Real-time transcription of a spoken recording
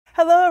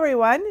Hello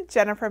everyone,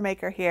 Jennifer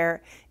Maker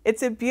here.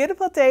 It's a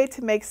beautiful day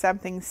to make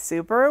something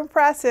super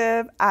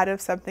impressive out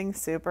of something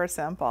super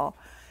simple.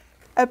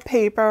 A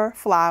paper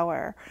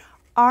flower.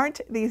 Aren't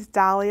these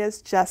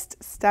dahlias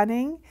just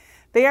stunning?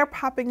 They are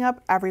popping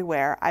up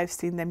everywhere. I've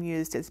seen them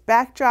used as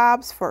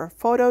backdrops for a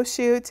photo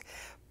shoot,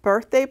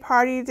 birthday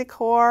party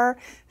decor,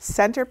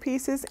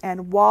 centerpieces,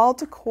 and wall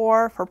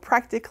decor for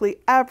practically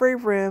every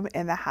room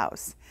in the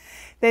house.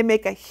 They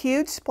make a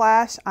huge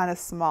splash on a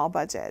small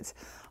budget.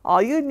 All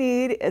you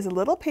need is a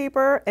little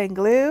paper and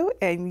glue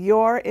and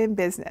you're in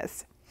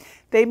business.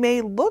 They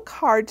may look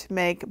hard to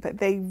make, but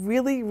they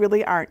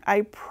really aren't,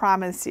 I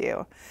promise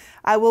you.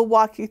 I will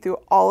walk you through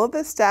all of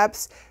the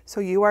steps so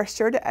you are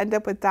sure to end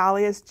up with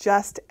dahlias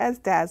just as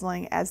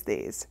dazzling as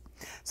these.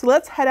 So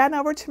let's head on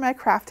over to my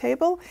craft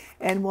table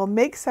and we'll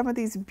make some of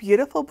these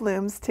beautiful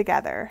blooms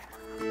together.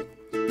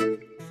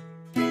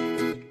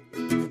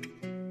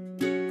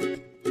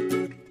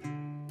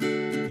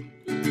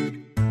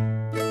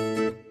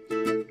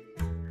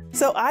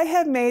 So I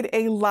have made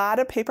a lot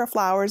of paper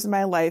flowers in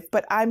my life,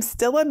 but I'm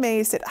still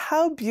amazed at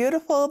how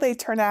beautiful they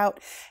turn out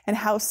and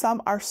how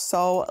some are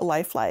so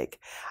lifelike.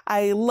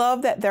 I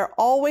love that they're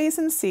always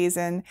in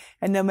season,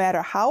 and no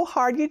matter how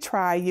hard you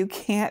try, you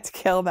can't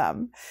kill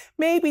them.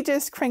 Maybe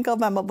just crinkle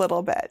them a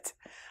little bit.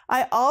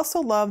 I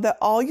also love that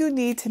all you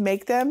need to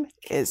make them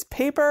is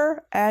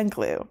paper and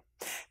glue.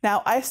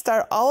 Now I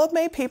start all of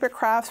my paper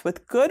crafts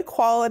with good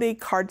quality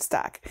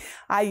cardstock.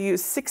 I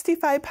use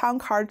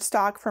 65-pound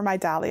cardstock for my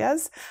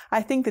dahlias.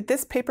 I think that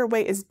this paper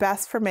weight is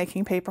best for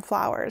making paper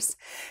flowers.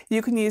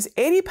 You can use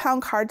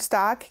 80-pound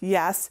cardstock,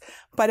 yes,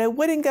 but I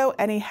wouldn't go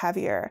any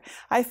heavier.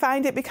 I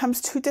find it becomes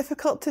too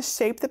difficult to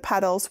shape the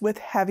petals with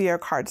heavier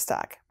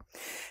cardstock.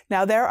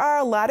 Now there are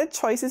a lot of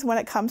choices when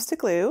it comes to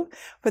glue.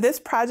 For this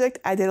project,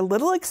 I did a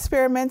little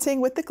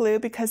experimenting with the glue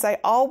because I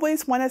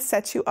always want to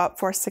set you up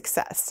for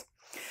success.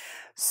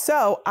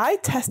 So I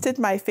tested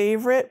my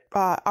favorite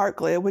art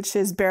glue, which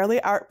is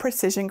Barely Art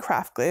Precision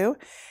Craft Glue,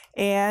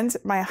 and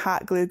my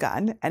hot glue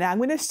gun. And I'm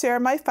going to share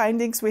my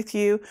findings with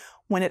you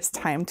when it's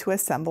time to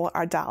assemble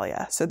our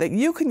dahlia so that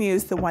you can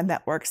use the one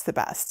that works the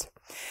best.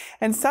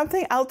 And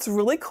something else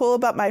really cool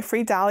about my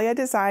free dahlia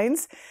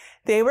designs,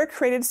 they were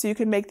created so you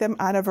can make them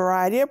on a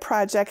variety of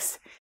projects,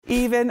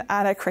 even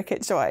on a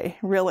Cricut Joy,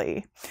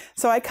 really.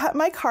 So I cut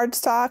my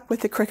cardstock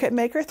with the Cricut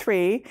Maker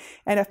 3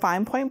 and a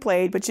fine point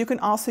blade, but you can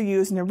also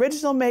use an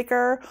original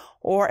maker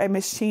or a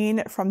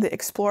machine from the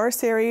Explorer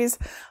series,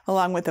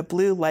 along with a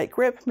blue light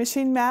grip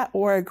machine mat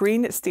or a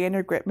green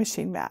standard grip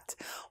machine mat.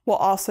 We'll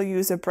also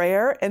use a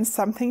brayer and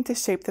something to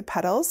shape the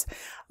petals.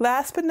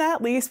 Last but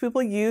not least, we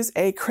will use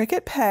a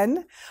Cricut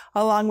pen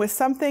along with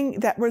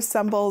something that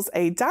resembles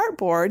a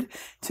dartboard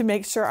to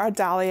make sure our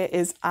dahlia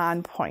is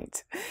on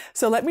point.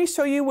 So let me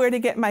show you where to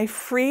get my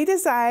free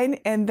design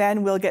and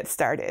then we'll get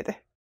started.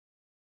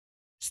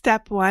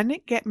 Step 1,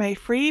 get my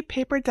free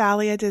Paper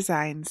Dahlia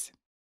designs.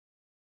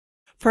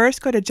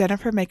 First, go to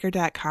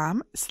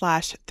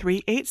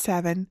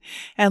jennifermaker.com/387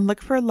 and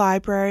look for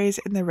libraries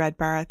in the red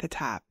bar at the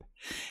top.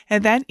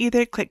 And then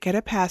either click Get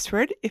a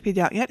Password if you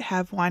don't yet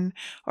have one,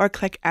 or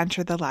click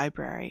Enter the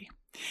library.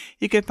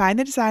 You can find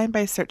the design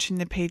by searching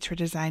the page for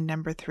design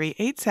number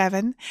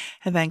 387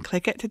 and then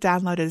click it to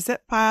download a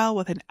zip file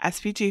with an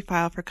SVG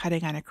file for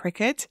cutting on a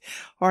Cricut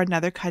or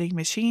another cutting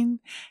machine,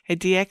 a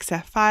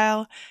DXF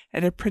file,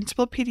 and a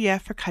printable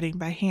PDF for cutting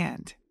by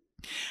hand.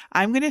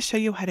 I'm going to show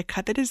you how to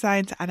cut the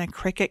designs on a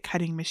Cricut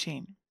cutting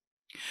machine.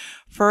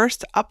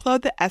 First,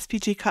 upload the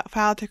SVG cut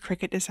file to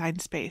Cricut Design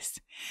Space.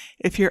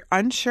 If you're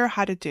unsure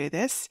how to do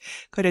this,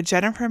 go to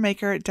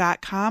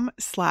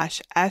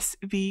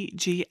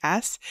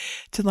jennifermaker.com/SVGs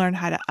to learn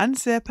how to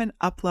unzip and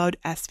upload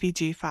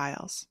SVG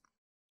files.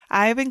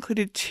 I have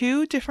included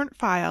 2 different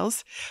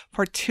files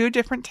for 2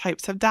 different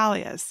types of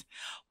dahlias,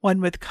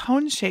 one with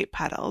cone-shaped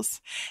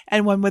petals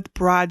and one with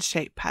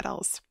broad-shaped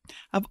petals.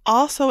 I've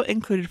also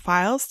included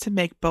files to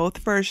make both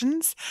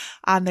versions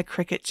on the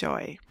Cricut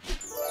Joy.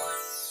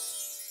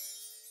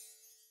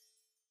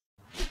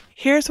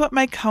 Here's what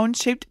my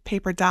cone-shaped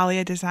paper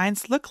dahlia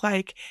designs look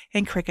like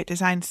in Cricut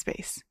Design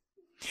Space.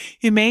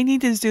 You may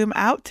need to zoom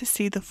out to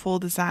see the full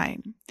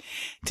design.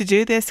 To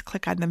do this,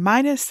 click on the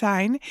minus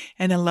sign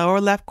in the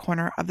lower left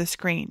corner of the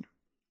screen.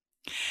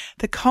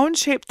 The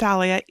cone-shaped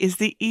dahlia is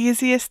the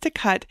easiest to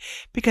cut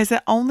because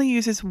it only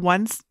uses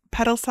one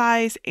petal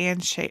size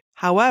and shape.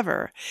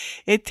 However,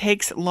 it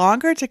takes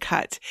longer to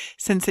cut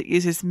since it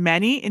uses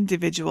many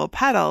individual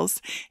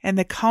petals and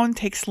the cone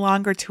takes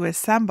longer to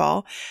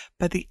assemble,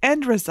 but the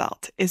end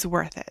result is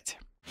worth it.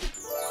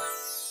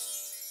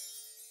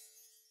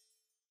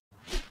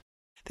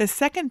 The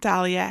second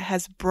dahlia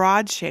has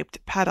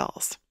broad-shaped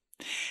petals.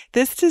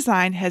 This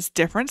design has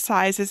different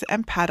sizes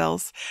and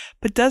petals,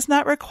 but does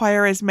not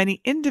require as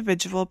many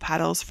individual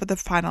petals for the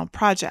final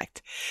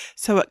project,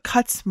 so it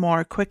cuts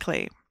more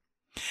quickly.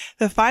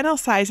 The final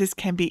sizes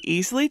can be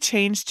easily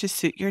changed to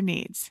suit your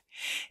needs.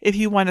 If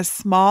you want a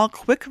small,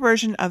 quick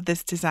version of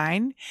this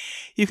design,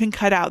 you can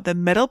cut out the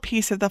middle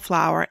piece of the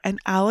flower, and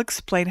I'll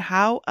explain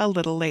how a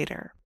little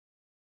later.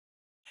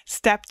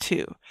 Step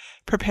 2.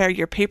 Prepare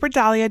your paper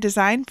dahlia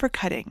design for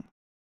cutting.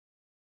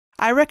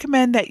 I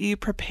recommend that you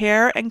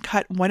prepare and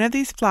cut one of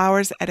these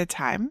flowers at a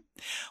time.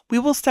 We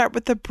will start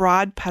with the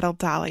broad petal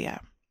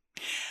dahlia.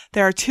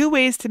 There are 2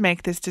 ways to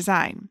make this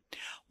design.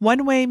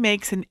 One way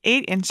makes an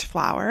 8-inch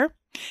flower.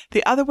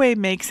 The other way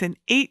makes an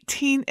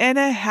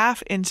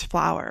 18.5-inch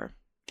flower.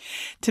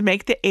 To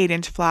make the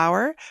 8-inch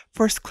flower,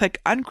 first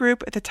click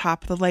Ungroup at the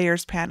top of the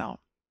Layers panel.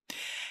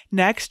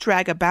 Next,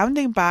 drag a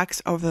bounding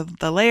box over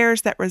the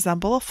layers that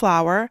resemble a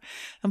flower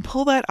and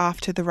pull that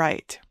off to the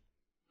right.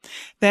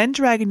 Then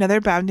drag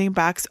another bounding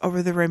box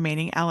over the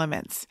remaining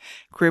elements.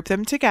 Group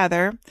them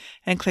together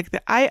and click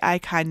the eye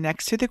icon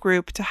next to the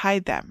group to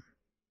hide them.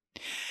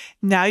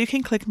 Now you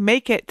can click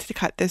Make It to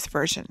cut this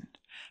version,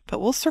 but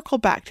we'll circle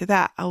back to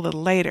that a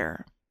little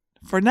later.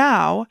 For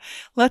now,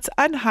 let's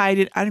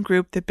unhide and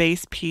ungroup the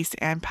base piece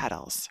and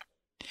petals.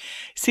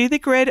 See the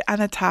grid on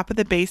the top of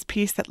the base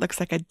piece that looks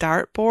like a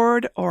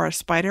dartboard or a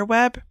spider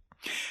web?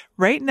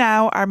 Right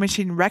now, our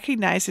machine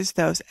recognizes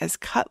those as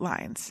cut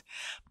lines,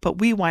 but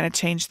we want to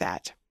change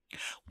that.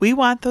 We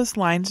want those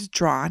lines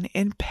drawn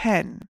in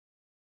pen.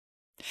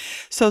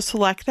 So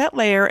select that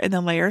layer in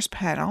the Layers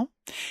panel,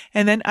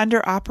 and then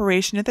under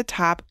Operation at the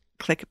top,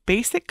 click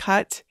Basic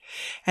Cut,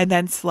 and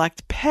then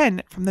select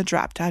Pen from the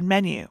drop-down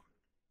menu.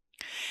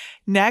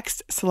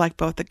 Next, select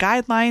both the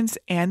guidelines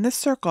and the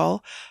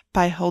circle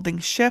by holding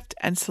Shift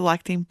and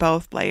selecting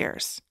both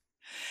layers.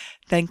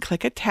 Then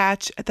click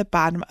Attach at the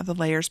bottom of the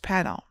Layers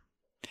panel.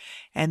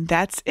 And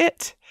that's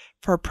it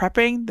for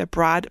prepping the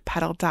broad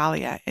petal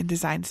dahlia in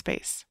Design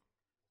Space.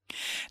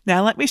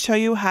 Now let me show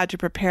you how to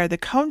prepare the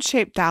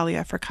cone-shaped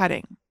dahlia for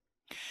cutting.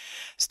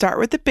 Start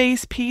with the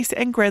base piece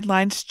and grid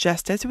lines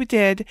just as we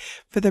did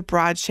for the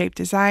broad shape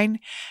design,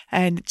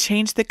 and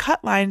change the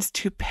cut lines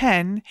to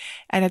pen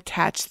and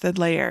attach the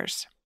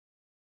layers.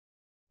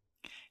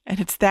 And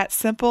it's that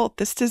simple.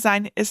 This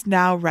design is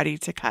now ready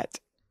to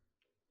cut.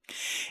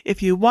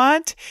 If you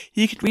want,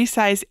 you can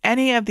resize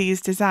any of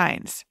these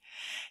designs.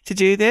 To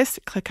do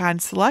this, click on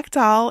Select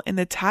All in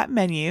the top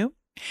menu,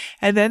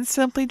 and then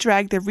simply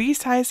drag the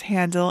resize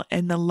handle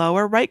in the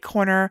lower right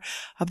corner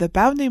of the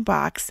bounding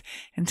box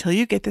until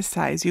you get the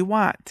size you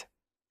want.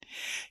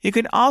 You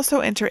can also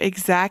enter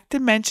exact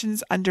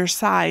dimensions under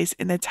Size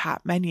in the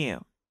top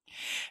menu.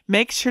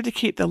 Make sure to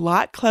keep the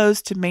lock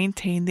closed to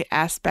maintain the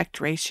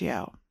aspect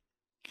ratio.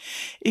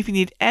 If you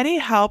need any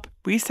help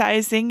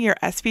resizing your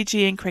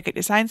SVG in Cricut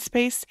Design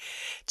Space,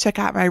 check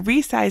out my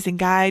resizing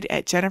guide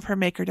at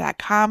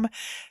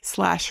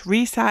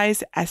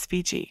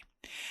jennifermaker.com/resizesvg.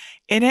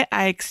 In it,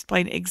 I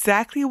explain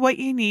exactly what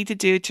you need to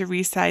do to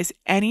resize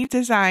any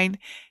design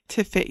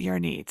to fit your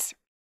needs.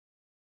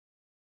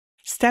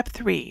 Step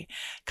 3.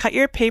 Cut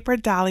your paper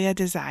dahlia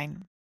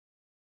design.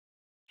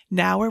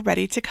 Now we're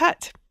ready to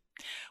cut.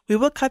 We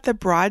will cut the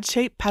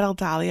broad-shaped petal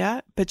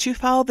dahlia, but you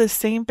follow the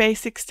same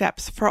basic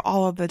steps for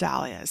all of the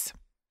dahlias.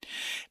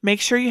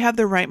 Make sure you have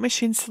the right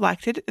machine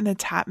selected in the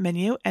top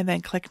menu and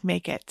then click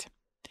Make It.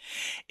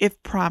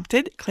 If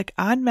prompted, click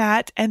on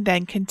Mat and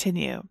then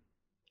Continue.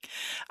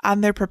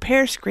 On the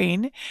Prepare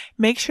screen,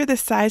 make sure the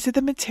size of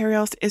the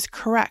materials is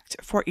correct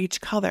for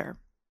each color.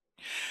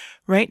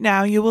 Right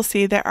now, you will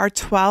see there are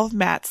 12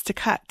 mats to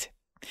cut.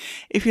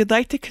 If you'd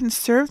like to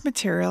conserve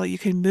material, you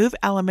can move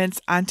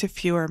elements onto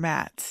fewer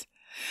mats.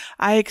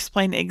 I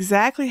explain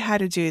exactly how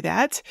to do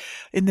that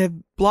in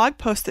the blog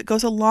post that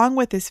goes along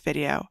with this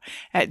video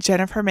at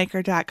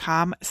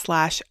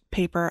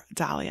jennifermaker.com/Paper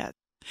Dahlia.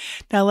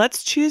 Now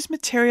let's choose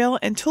material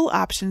and tool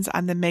options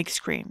on the Make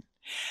screen.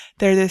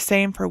 They're the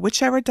same for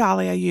whichever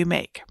dahlia you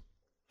make.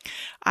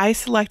 I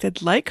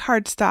selected light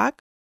cardstock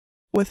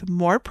with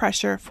more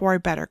pressure for a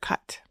better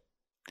cut.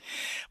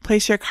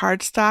 Place your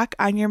cardstock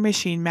on your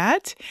machine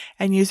mat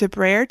and use a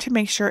brayer to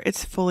make sure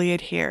it's fully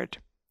adhered.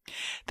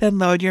 Then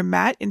load your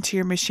mat into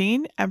your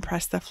machine and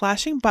press the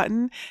flashing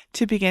button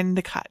to begin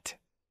the cut.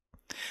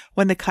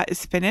 When the cut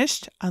is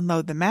finished,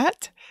 unload the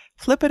mat,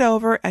 flip it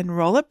over, and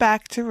roll it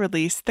back to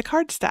release the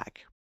cardstock.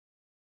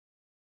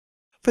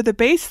 For the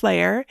base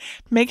layer,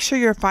 make sure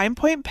your fine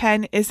point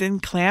pen is in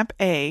clamp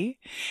A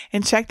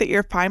and check that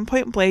your fine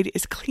point blade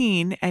is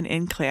clean and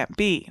in clamp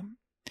B.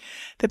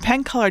 The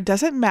pen color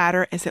doesn't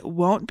matter as it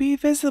won't be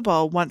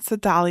visible once the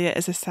dahlia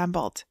is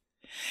assembled.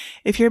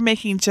 If you're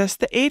making just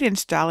the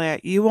 8-inch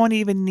dahlia, you won't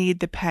even need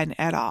the pen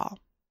at all.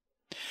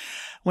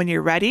 When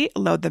you're ready,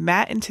 load the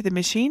mat into the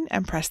machine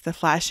and press the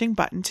flashing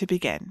button to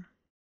begin.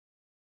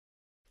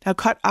 Now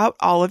cut out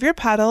all of your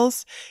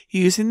petals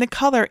using the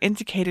color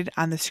indicated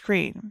on the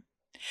screen.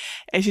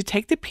 As you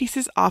take the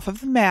pieces off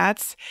of the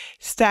mats,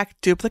 stack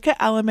duplicate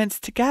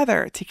elements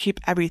together to keep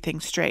everything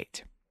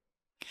straight.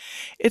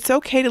 It's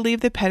okay to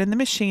leave the pen in the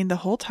machine the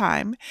whole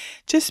time.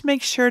 Just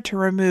make sure to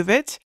remove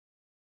it,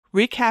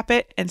 recap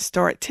it, and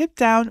store it tip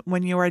down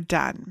when you are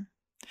done.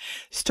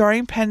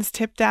 Storing pens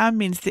tip down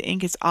means the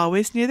ink is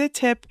always near the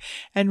tip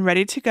and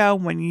ready to go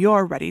when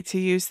you're ready to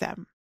use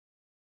them.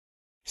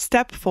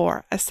 Step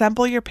 4.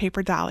 Assemble your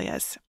paper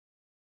dahlias.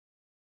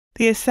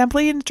 The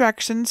assembly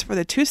instructions for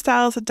the two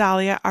styles of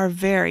dahlia are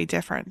very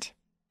different.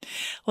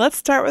 Let's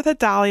start with a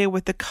dahlia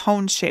with the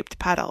cone-shaped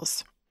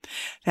petals.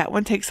 That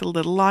one takes a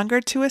little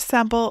longer to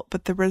assemble,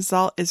 but the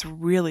result is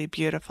really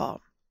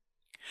beautiful.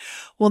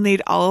 We'll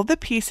need all of the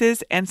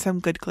pieces and some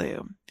good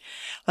glue.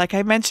 Like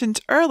I mentioned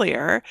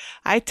earlier,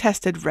 I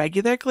tested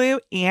regular glue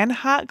and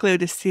hot glue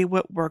to see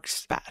what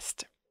works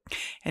best.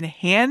 And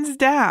hands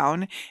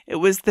down, it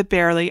was the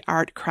Barely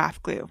Art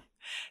craft glue.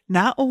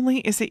 Not only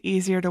is it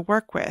easier to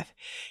work with,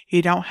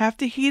 you don't have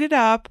to heat it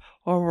up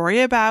or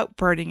worry about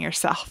burning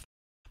yourself.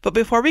 But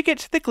before we get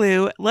to the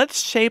glue,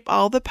 let's shape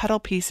all the petal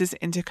pieces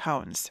into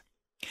cones.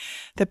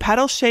 The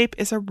petal shape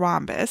is a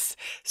rhombus,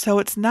 so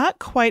it's not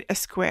quite a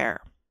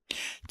square.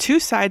 Two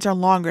sides are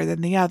longer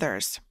than the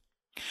others.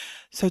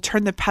 So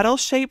turn the petal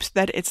shape so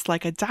that it's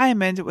like a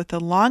diamond with the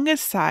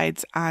longest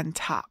sides on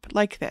top,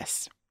 like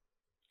this.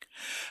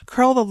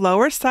 Curl the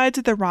lower sides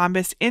of the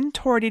rhombus in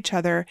toward each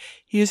other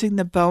using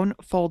the bone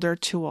folder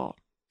tool.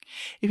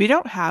 If you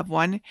don't have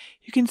one,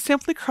 you can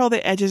simply curl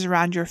the edges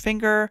around your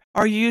finger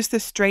or use the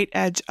straight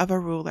edge of a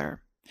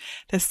ruler.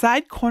 The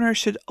side corners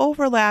should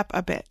overlap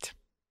a bit.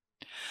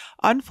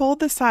 Unfold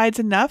the sides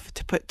enough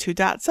to put 2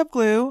 dots of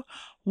glue,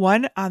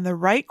 one on the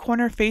right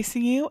corner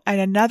facing you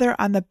and another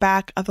on the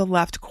back of the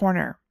left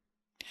corner.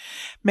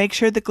 Make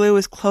sure the glue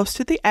is close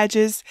to the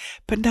edges,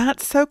 but not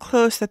so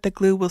close that the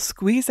glue will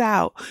squeeze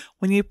out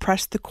when you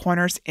press the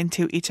corners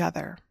into each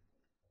other.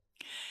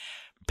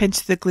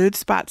 Pinch the glued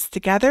spots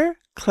together,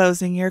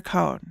 closing your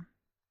cone.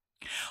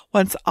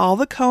 Once all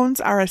the cones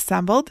are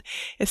assembled,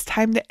 it's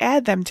time to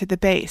add them to the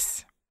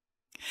base.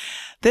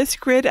 This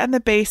grid on the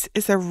base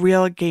is a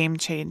real game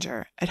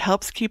changer. It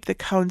helps keep the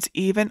cones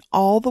even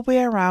all the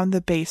way around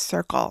the base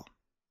circle.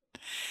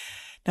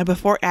 Now,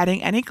 before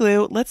adding any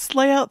glue, let's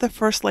lay out the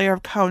first layer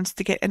of cones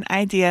to get an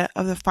idea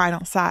of the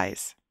final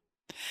size.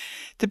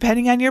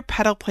 Depending on your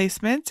petal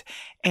placement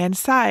and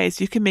size,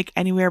 you can make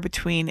anywhere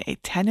between a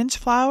 10-inch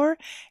flower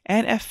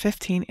and a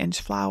 15-inch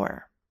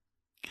flower.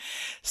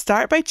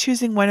 Start by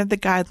choosing one of the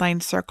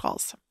guideline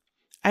circles.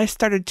 I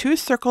started 2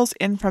 circles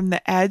in from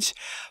the edge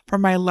for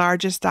my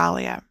largest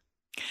dahlia.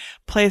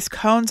 Place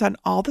cones on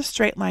all the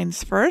straight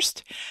lines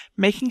first,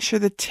 making sure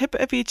the tip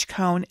of each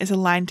cone is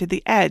aligned to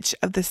the edge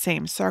of the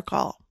same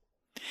circle.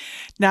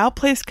 Now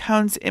place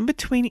cones in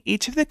between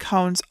each of the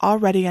cones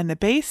already on the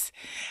base,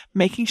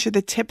 making sure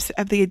the tips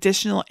of the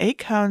additional 8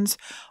 cones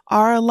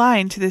are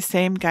aligned to the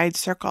same guide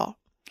circle.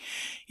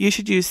 You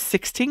should use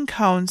 16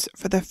 cones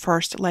for the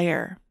first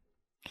layer.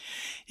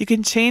 You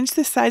can change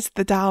the size of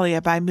the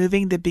dahlia by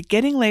moving the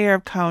beginning layer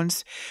of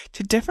cones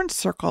to different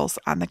circles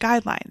on the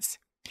guidelines.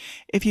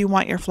 If you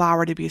want your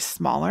flower to be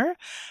smaller,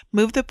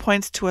 move the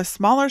points to a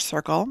smaller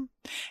circle,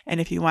 and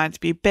if you want it to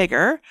be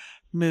bigger,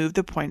 move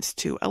the points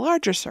to a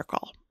larger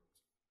circle.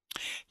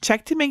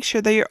 Check to make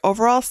sure that your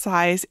overall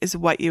size is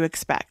what you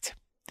expect,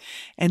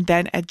 and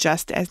then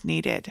adjust as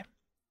needed.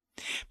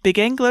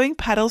 Begin gluing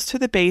petals to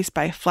the base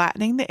by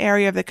flattening the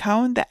area of the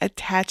cone that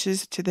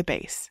attaches to the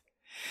base.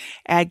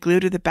 Add glue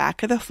to the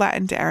back of the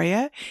flattened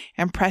area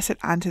and press it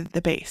onto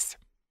the base.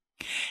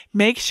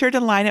 Make sure to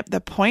line up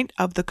the point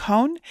of the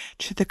cone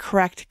to the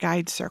correct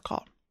guide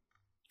circle.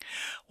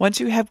 Once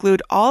you have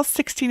glued all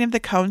 16 of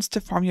the cones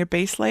to form your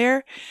base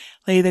layer,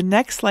 lay the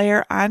next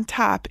layer on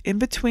top in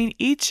between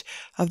each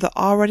of the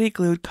already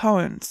glued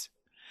cones.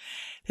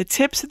 The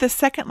tips of the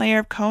second layer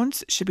of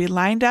cones should be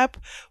lined up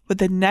with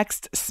the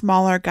next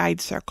smaller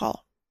guide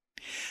circle.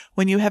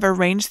 When you have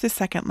arranged the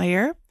second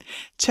layer,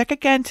 check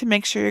again to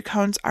make sure your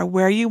cones are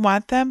where you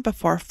want them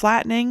before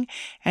flattening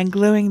and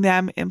gluing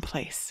them in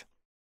place.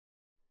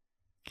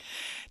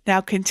 Now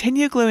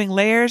continue gluing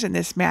layers in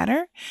this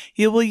manner.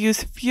 You will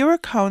use fewer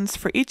cones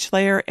for each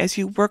layer as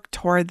you work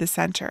toward the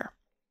center.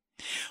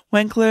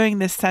 When gluing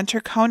the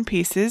center cone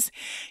pieces,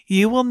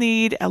 you will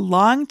need a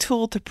long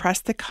tool to press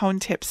the cone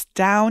tips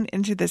down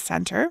into the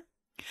center.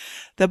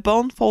 The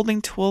bone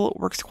folding tool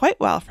works quite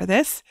well for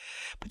this,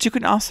 but you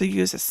can also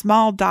use a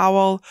small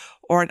dowel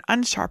or an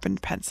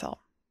unsharpened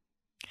pencil.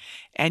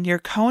 And your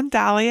cone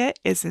dahlia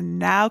is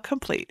now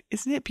complete.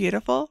 Isn't it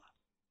beautiful?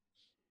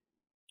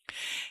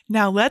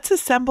 Now let's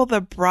assemble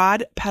the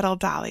broad petal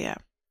dahlia.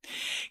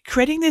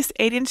 Creating this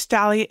 8-inch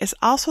dahlia is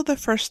also the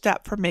first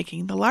step for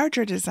making the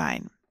larger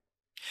design.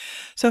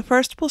 So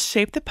first we'll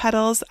shape the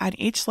petals on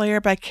each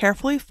layer by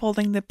carefully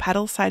folding the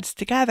petal sides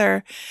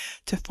together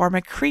to form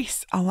a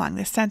crease along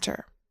the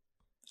center,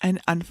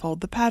 and unfold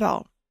the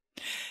petal.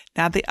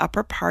 Now the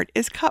upper part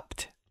is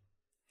cupped.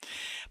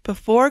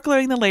 Before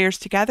gluing the layers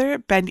together,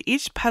 bend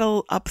each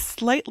petal up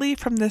slightly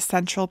from the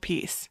central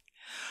piece.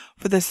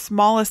 For the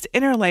smallest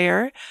inner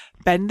layer,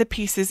 bend the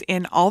pieces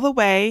in all the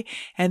way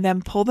and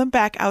then pull them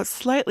back out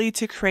slightly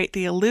to create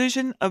the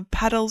illusion of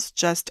petals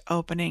just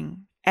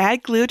opening.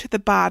 Add glue to the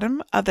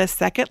bottom of the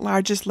second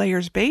largest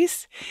layer's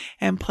base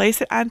and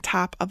place it on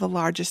top of the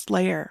largest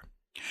layer.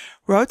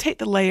 Rotate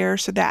the layer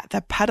so that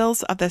the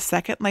petals of the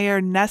second layer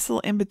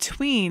nestle in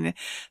between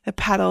the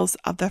petals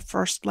of the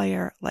first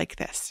layer like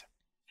this.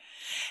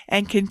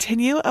 And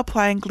continue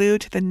applying glue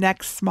to the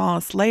next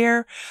smallest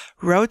layer,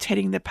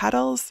 rotating the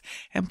petals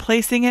and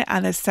placing it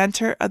on the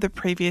center of the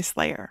previous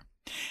layer.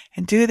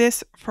 And do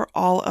this for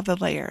all of the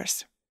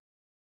layers.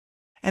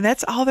 And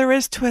that's all there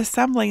is to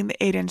assembling the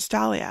 8-inch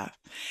dahlia.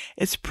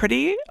 It's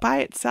pretty by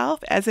itself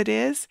as it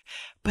is,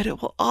 but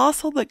it will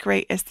also look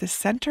great as the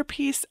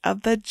centerpiece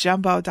of the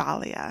jumbo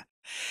dahlia.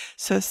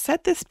 So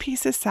set this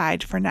piece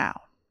aside for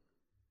now.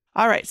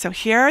 All right, so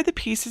here are the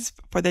pieces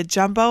for the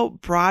jumbo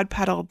broad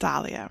petal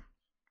dahlia.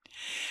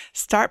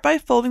 Start by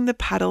folding the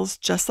petals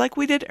just like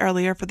we did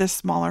earlier for the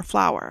smaller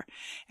flower.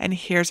 And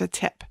here's a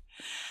tip.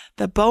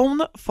 The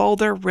bone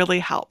folder really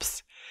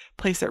helps.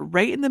 Place it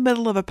right in the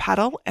middle of a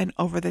petal and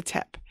over the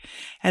tip,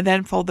 and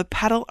then fold the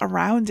petal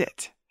around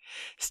it.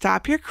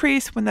 Stop your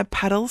crease when the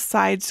petal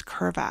sides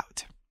curve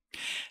out.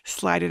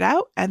 Slide it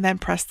out and then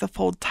press the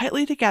fold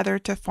tightly together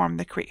to form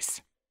the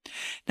crease.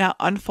 Now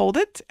unfold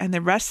it, and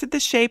the rest of the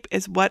shape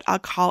is what I'll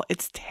call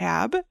its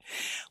tab.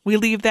 We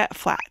leave that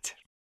flat.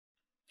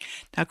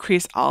 Now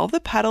crease all the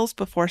petals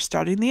before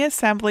starting the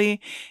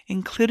assembly,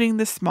 including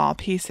the small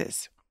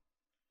pieces.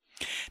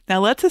 Now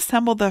let's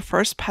assemble the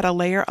first petal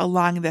layer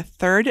along the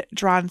third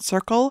drawn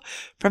circle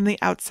from the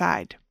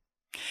outside.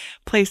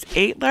 Place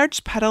 8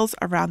 large petals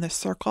around the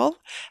circle,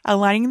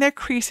 aligning their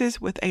creases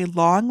with a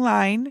long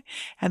line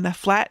and the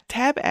flat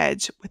tab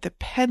edge with a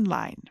pen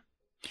line.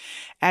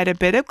 Add a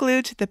bit of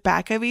glue to the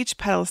back of each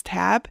petal's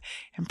tab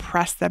and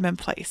press them in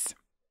place.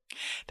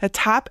 The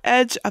top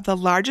edge of the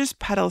largest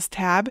petal's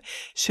tab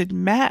should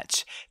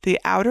match the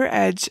outer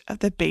edge of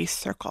the base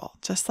circle,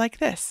 just like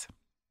this.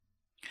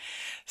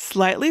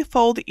 Slightly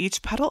fold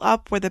each petal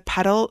up where the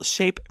petal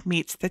shape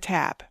meets the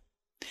tab.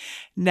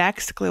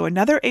 Next, glue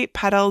another 8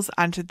 petals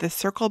onto the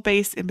circle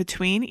base in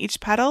between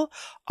each petal,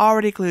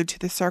 already glued to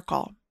the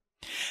circle.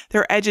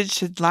 Their edges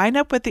should line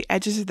up with the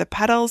edges of the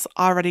petals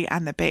already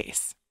on the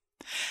base.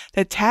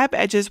 The tab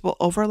edges will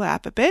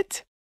overlap a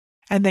bit,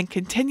 and then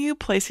continue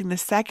placing the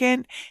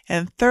second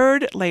and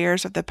third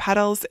layers of the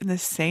petals in the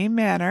same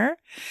manner,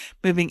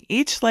 moving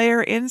each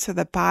layer in so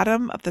the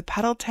bottom of the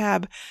petal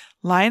tab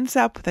lines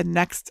up with the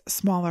next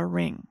smaller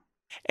ring.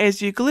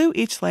 As you glue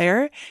each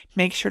layer,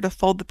 make sure to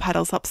fold the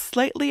petals up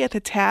slightly at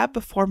the tab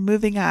before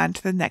moving on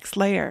to the next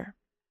layer.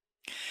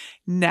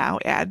 Now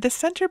add the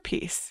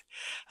centerpiece.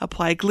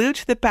 Apply glue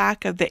to the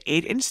back of the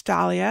 8-inch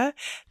dahlia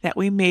that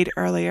we made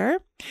earlier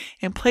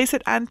and place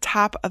it on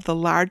top of the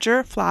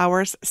larger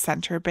flower's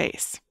center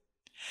base.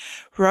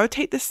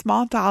 Rotate the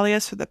small dahlia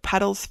so the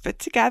petals fit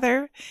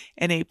together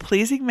in a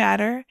pleasing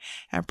manner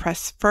and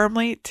press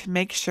firmly to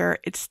make sure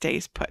it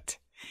stays put.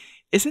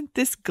 Isn't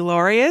this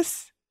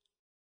glorious?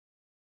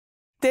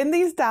 Didn't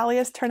these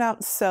dahlias turn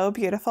out so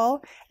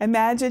beautiful?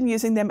 Imagine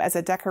using them as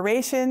a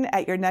decoration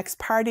at your next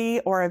party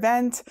or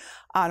event,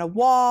 on a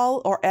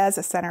wall, or as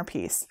a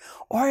centerpiece,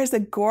 or as a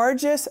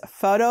gorgeous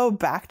photo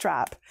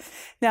backdrop.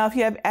 Now, if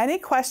you have any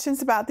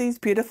questions about these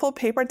beautiful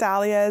paper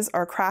dahlias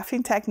or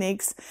crafting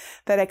techniques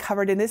that I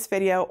covered in this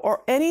video,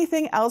 or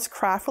anything else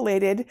craft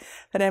related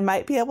that I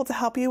might be able to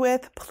help you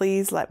with,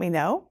 please let me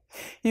know.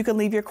 You can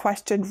leave your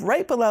question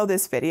right below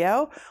this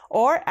video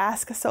or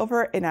ask us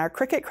over in our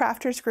Cricut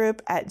Crafters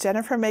group at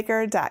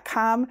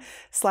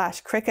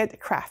jennifermaker.com/Cricut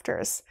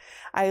Crafters.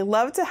 I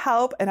love to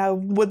help and I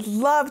would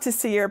love to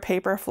see your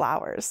paper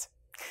flowers.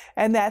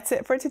 And that's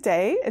it for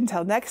today.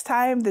 Until next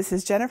time, this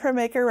is Jennifer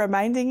Maker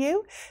reminding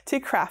you to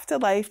craft a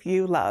life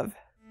you love.